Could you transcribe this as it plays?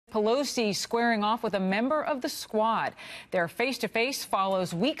Pelosi squaring off with a member of the squad. Their face-to-face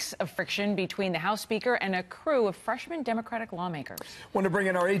follows weeks of friction between the House Speaker and a crew of freshman Democratic lawmakers. Want to bring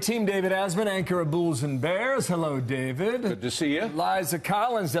in our A-team, David Asman, anchor of Bulls and Bears. Hello, David. Good to see you. Liza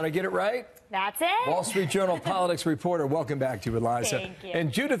Collins, did I get it right? That's it. Wall Street Journal politics reporter. Welcome back to you, Eliza. Thank you.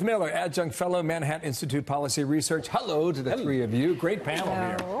 And Judith Miller, adjunct fellow, Manhattan Institute Policy Research. Hello to the three of you. Great panel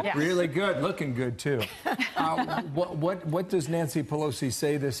here. Yes. Really good. Looking good, too. What does Nancy Pelosi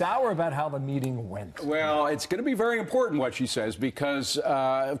say this hour about how the meeting went? Well, it's going to be very important what she says because,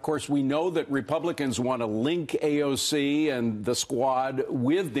 of course, we know that Republicans want to link AOC and the squad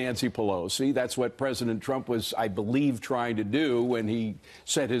with Nancy Pelosi. That's what President Trump was, I believe, trying to do when he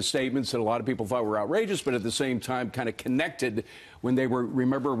said his statements that a lot of people thought were outrageous, but at the same time kind of connected when they were,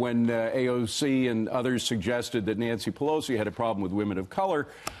 remember when AOC and others suggested that Nancy Pelosi had a problem with women of color,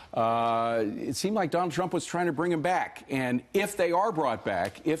 it seemed like Donald Trump was trying to bring him back. And if they are brought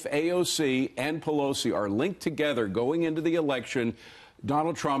back, if AOC and Pelosi are linked together going into the election,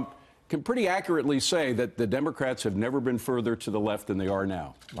 Donald Trump can pretty accurately say that the Democrats have never been further to the left than they are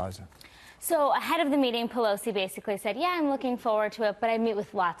now. Liza. So ahead of the meeting, Pelosi basically said, yeah, I'm looking forward to it, but I meet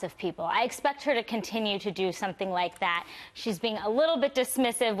with lots of people. I expect her to continue to do something like that. She's being a little bit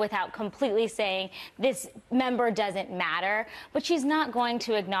dismissive without completely saying this member doesn't matter, but she's not going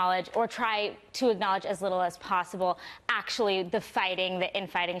to acknowledge or try to acknowledge as little as possible actually the fighting, the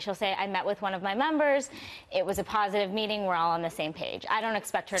infighting. She'll say, I met with one of my members. It was a positive meeting. We're all on the same page. I don't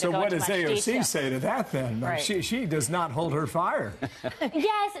expect her to go into much detail. So what does AOC say to that then? Right. She does not hold her fire.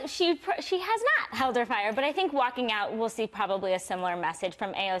 Yes, she has not held her fire, but I think walking out, we'll see probably a similar message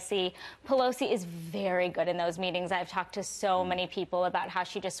from AOC. Pelosi is very good in those meetings. I've talked to so many people about how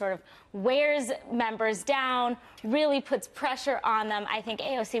she just sort of wears members down, really puts pressure on them. I think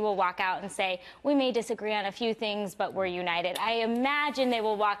AOC will walk out and say, we may disagree on a few things, but we're united. I imagine they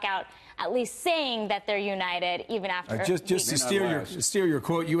will walk out at least saying that they're united, even after. Just to steal your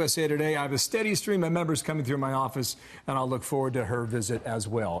quote, USA Today, I have a steady stream of members coming through my office, and I'll look forward to her visit as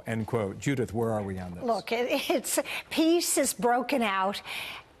well, end quote. Judith, where are we on this? Look, it's peace is broken out.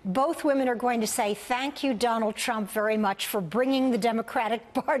 Both women are going to say, thank you, Donald Trump, very much for bringing the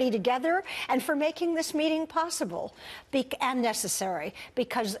Democratic Party together and for making this meeting possible and necessary,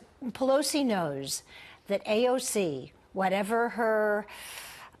 because Pelosi knows that AOC, whatever her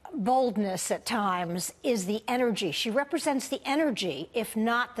boldness at times, is the energy. She represents the energy, if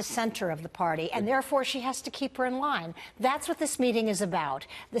not the center of the party, and therefore she has to keep her in line. That's what this meeting is about.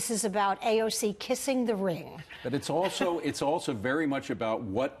 This is about AOC kissing the ring. But it's also very much about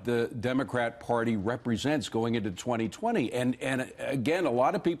what the Democrat Party represents going into 2020. And again, a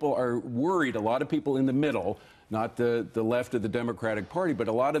lot of people are worried, a lot of people in the middle, not the left of the Democratic Party, but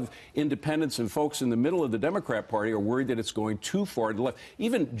a lot of independents and folks in the middle of the Democrat Party are worried that it's going too far to the left.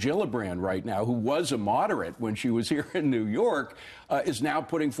 Even Gillibrand right now, who was a moderate when she was here in New York, is now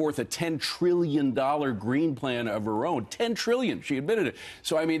putting forth a $10 trillion green plan of her own. $10 trillion, she admitted it.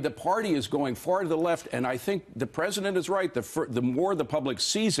 So, I mean, the party is going far to the left, and I think the president is right. The more the public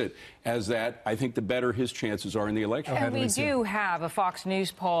sees it as that, I think the better his chances are in the election. And we do have a Fox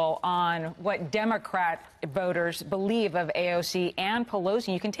News poll on what Democrat voters believe of AOC and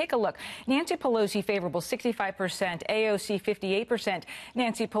Pelosi. You can take a look. Nancy Pelosi favorable, 65%. AOC, 58%.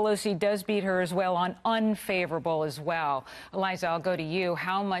 Nancy Pelosi does beat her as well on unfavorable as well. Eliza, I'll go to you.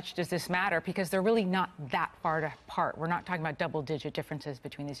 How much does this matter? Because they're really not that far apart. We're not talking about double-digit differences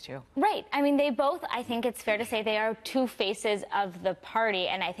between these two. Right. I mean, they both, I think it's fair to say, they are two faces of the party,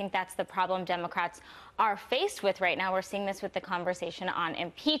 and I think that's the problem Democrats are faced with right now. We're seeing this with the conversation on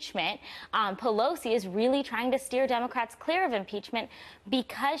impeachment. Pelosi is really trying to steer Democrats clear of impeachment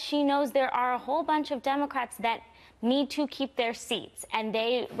because she knows there are a whole bunch of Democrats that need to keep their seats, and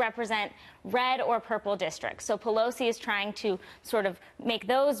they represent red or purple districts. So Pelosi is trying to sort of make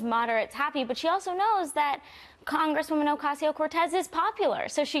those moderates happy, but she also knows that Congresswoman Ocasio-Cortez is popular,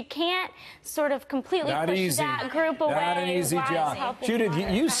 so she can't sort of completely push that group away. Not an easy job. Judith,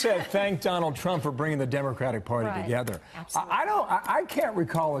 you said thank Donald Trump for bringing the Democratic Party together. Absolutely. I can't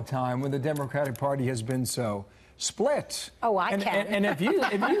recall a time when the Democratic Party has been so split. Oh, I can. And if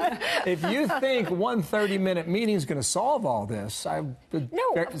you think one 30-minute meeting is going to solve all this, I would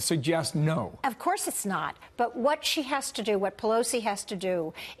suggest no. Of course it's not. But what she has to do, what Pelosi has to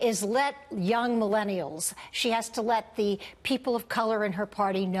do, is let young millennials, she has to let the people of color in her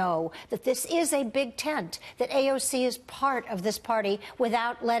party know that this is a big tent, that AOC is part of this party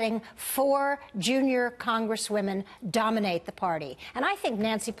without letting 4 junior congresswomen dominate the party. And I think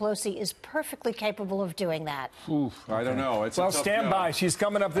Nancy Pelosi is perfectly capable of doing that. Oof, I don't know. Well, stand by. She's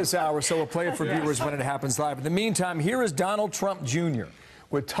coming up this hour, so we'll play it for viewers when it happens live. In the meantime, here is Donald Trump Jr.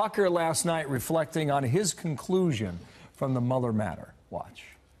 with Tucker last night reflecting on his conclusion from the Mueller matter. Watch.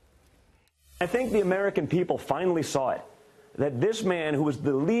 I think the American people finally saw it, that this man who was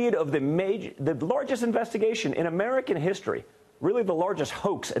the lead of the largest investigation in American history, really the largest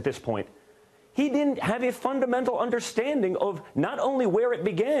hoax at this point, he didn't have a fundamental understanding of not only where it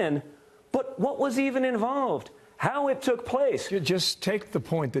began, but what was even involved, how it took place. Just take the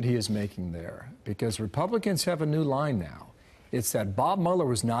point that he is making there, because Republicans have a new line now. It's that Bob Mueller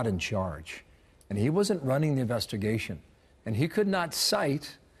was not in charge, and he wasn't running the investigation, and he could not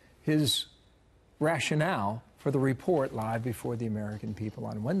cite his rationale for the report live before the American people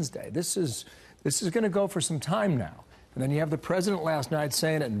on Wednesday. This is going to go for some time now. And then you have the president last night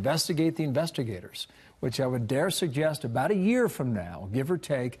saying, investigate the investigators, which I would dare suggest about a year from now, give or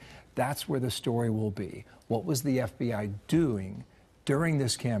take, that's where the story will be. What was the FBI doing during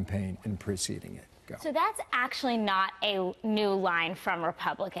this campaign and preceding it? Go. So that's actually not a new line from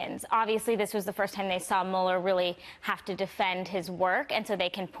Republicans. Obviously, this was the first time they saw Mueller really have to defend his work, and so they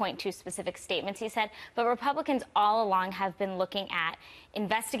can point to specific statements he said. But Republicans all along have been looking at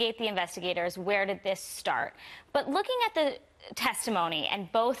investigate the investigators. Where did this start? But looking at the testimony,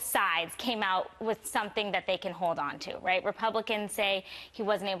 and both sides came out with something that they can hold on to, right? Republicans say he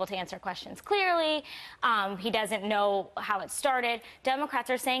wasn't able to answer questions clearly. He doesn't know how it started.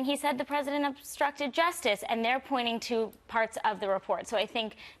 Democrats are saying he said the president obstructed justice, and they're pointing to parts of the report. So I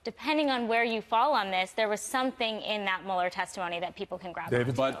think depending on where you fall on this, there was something in that Mueller testimony that people can grab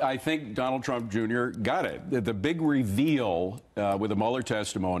on. But I think Donald Trump Jr. got it. The big reveal with the Mueller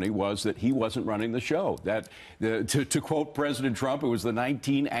testimony was that he wasn't running the show. That to quote President Trump, it was the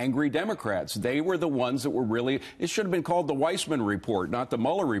 19 angry Democrats. They were the ones that were really, it should have been called the Weissman report, not the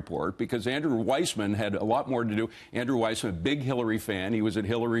Mueller report, because Andrew Weissman had a lot more to do. Andrew Weissman, a big Hillary fan. He was at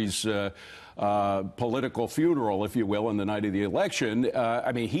Hillary's political funeral, if you will, on the night of the election.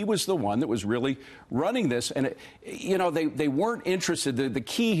 I mean, he was the one that was really running this. And, they weren't interested. The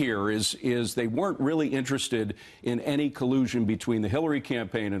key here is they weren't really interested in any collusion between the Hillary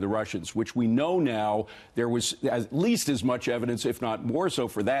campaign and the Russians, which we know now there was at least as much evidence, if not more so,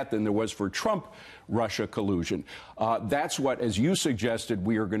 for that than there was for Trump-Russia collusion. That's what, as you suggested,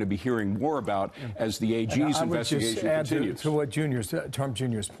 we are going to be hearing more about as the AG's investigation continues. To what Trump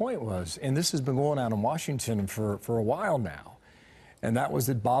Jr.'s point was, and this has been going on in Washington for a while now, and that was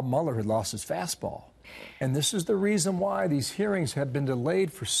that Bob Mueller had lost his fastball. And this is the reason why these hearings have been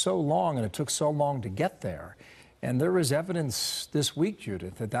delayed for so long, and it took so long to get there. And there is evidence this week,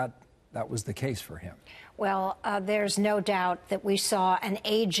 Judith, that was the case for him. Well, there's no doubt that we saw an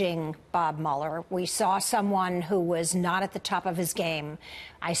aging Bob Mueller. We saw someone who was not at the top of his game.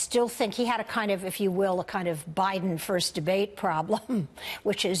 I still think he had a kind of, if you will, a kind of Biden first debate problem,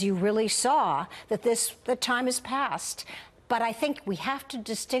 which is you really saw that the time has passed. But I think we have to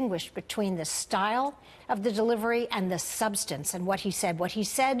distinguish between the style of the delivery and the substance and what he said. What he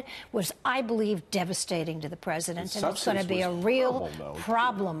said was, I believe, devastating to the president, and it's going to be a real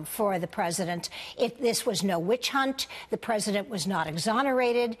problem for the president. This was no witch hunt. The president was not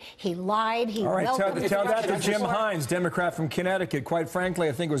exonerated. He lied. He All right, tell that to Jim Hines, Democrat from Connecticut. Quite frankly,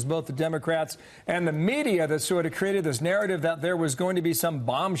 I think it was both the Democrats and the media that sort of created this narrative that there was going to be some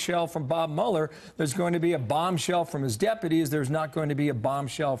bombshell from Bob Mueller. There's going to be a bombshell from his deputies. There's not going to be a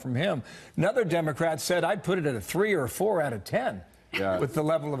bombshell from him. Another Democrat said, I'd put it at a 3 or a 4 out of 10 with the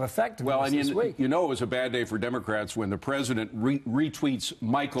level of effectiveness this week. You know it was a bad day for Democrats when the president retweets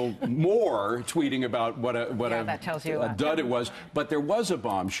Michael Moore tweeting about what a dud it was. But there was a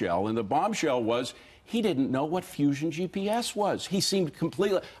bombshell, and the bombshell was he didn't know what Fusion GPS was. He seemed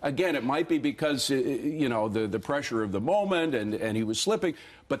completely, again, it might be because, the pressure of the moment and he was slipping.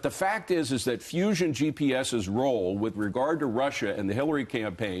 But the fact is that Fusion GPS's role with regard to Russia and the Hillary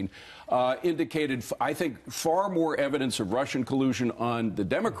campaign indicated, I think, far more evidence of Russian collusion on the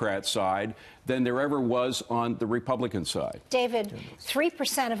Democrat side than there ever was on the Republican side. David,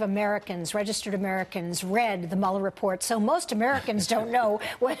 3% of Americans, registered Americans, read the Mueller report, so most Americans don't know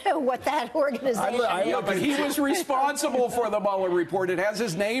what that organization is. But he was responsible for the Mueller report. It has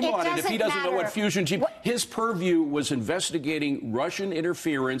his name on it. If he doesn't know what Fusion GPS... His purview was investigating Russian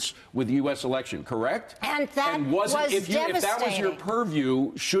interference with the U.S. election, correct? And that was devastating. If that was your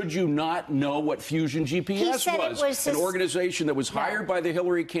purview, should you not know what Fusion GPS was? An organization that was hired by the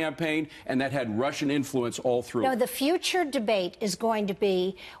Hillary campaign and that had Russian influence all through. No, the future debate is going to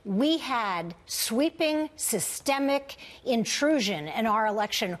be, we had sweeping, systemic intrusion in our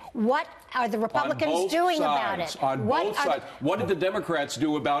election. What are the Republicans doing about it? On both sides. What did the Democrats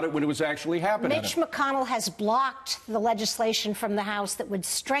do about it when it was actually happening? Mitch McConnell McConnell has blocked the legislation from the House that would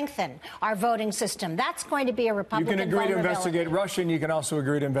strengthen our voting system. That's going to be a Republican You can agree to vulnerability. investigate Russia, and you can also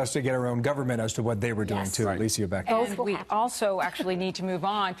agree to investigate our own government as to what they were doing, too. Right. Alicia, back. And we also actually need to move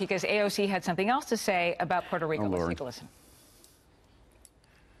on because AOC had something else to say about Puerto Rico. Let's take a listen.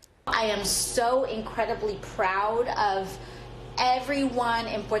 I am so incredibly proud of everyone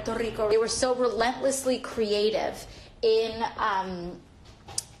in Puerto Rico. They were so relentlessly creative in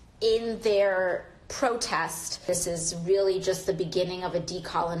their protest. This is really just the beginning of a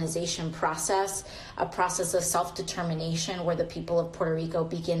decolonization process, a process of self-determination where the people of Puerto Rico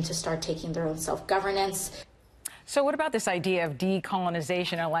begin to start taking their own self-governance. So what about this idea of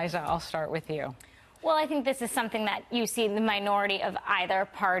decolonization? Eliza, I'll start with you. Well, I think this is something that you see in the minority of either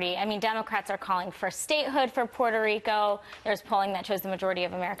party. I mean, Democrats are calling for statehood for Puerto Rico. There's polling that shows the majority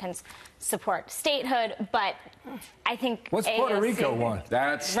of Americans support statehood, but I think What's Puerto Rico want?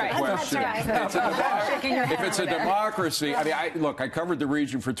 That's the Right. question. That's right. It's a democracy. If it's a democracy, I mean, look, I covered the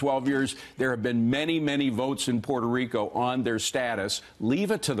region for 12 years. There have been many, many votes in Puerto Rico on their status. Leave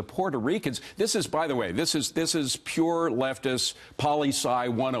it to the Puerto Ricans. This is, by the way, this is pure leftist poli-sci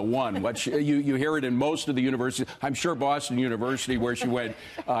 101. What you hear it in most of the universities. I'm sure Boston University, where she went,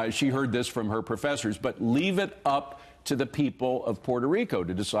 she heard this from her professors. But leave it up to the people of Puerto Rico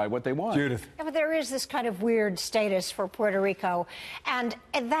to decide what they want. Judith. Yeah, but there is this kind of weird status for Puerto Rico, and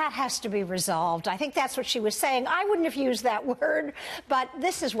that has to be resolved. I think that's what she was saying. I wouldn't have used that word, but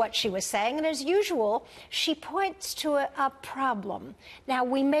this is what she was saying. And as usual, she points to a problem. Now,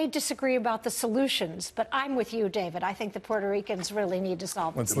 we may disagree about the solutions, but I'm with you, David. I think the Puerto Ricans really need to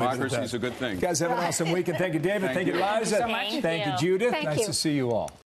solve this. Democracy is a good thing. You guys have an awesome weekend. Thank you, David. Thank you, Eliza. Thank you so much. Thank you, Judith. Thank nice you. to see you all.